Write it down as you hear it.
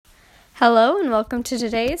Hello and welcome to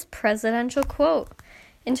today's presidential quote.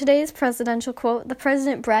 In today's presidential quote, the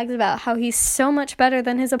president brags about how he's so much better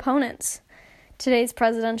than his opponents. Today's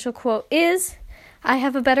presidential quote is, "I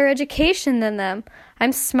have a better education than them.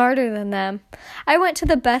 I'm smarter than them. I went to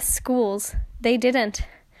the best schools. They didn't.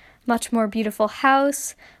 Much more beautiful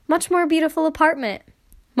house, much more beautiful apartment,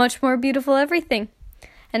 much more beautiful everything.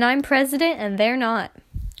 And I'm president and they're not."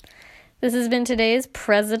 This has been today's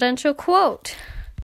presidential quote.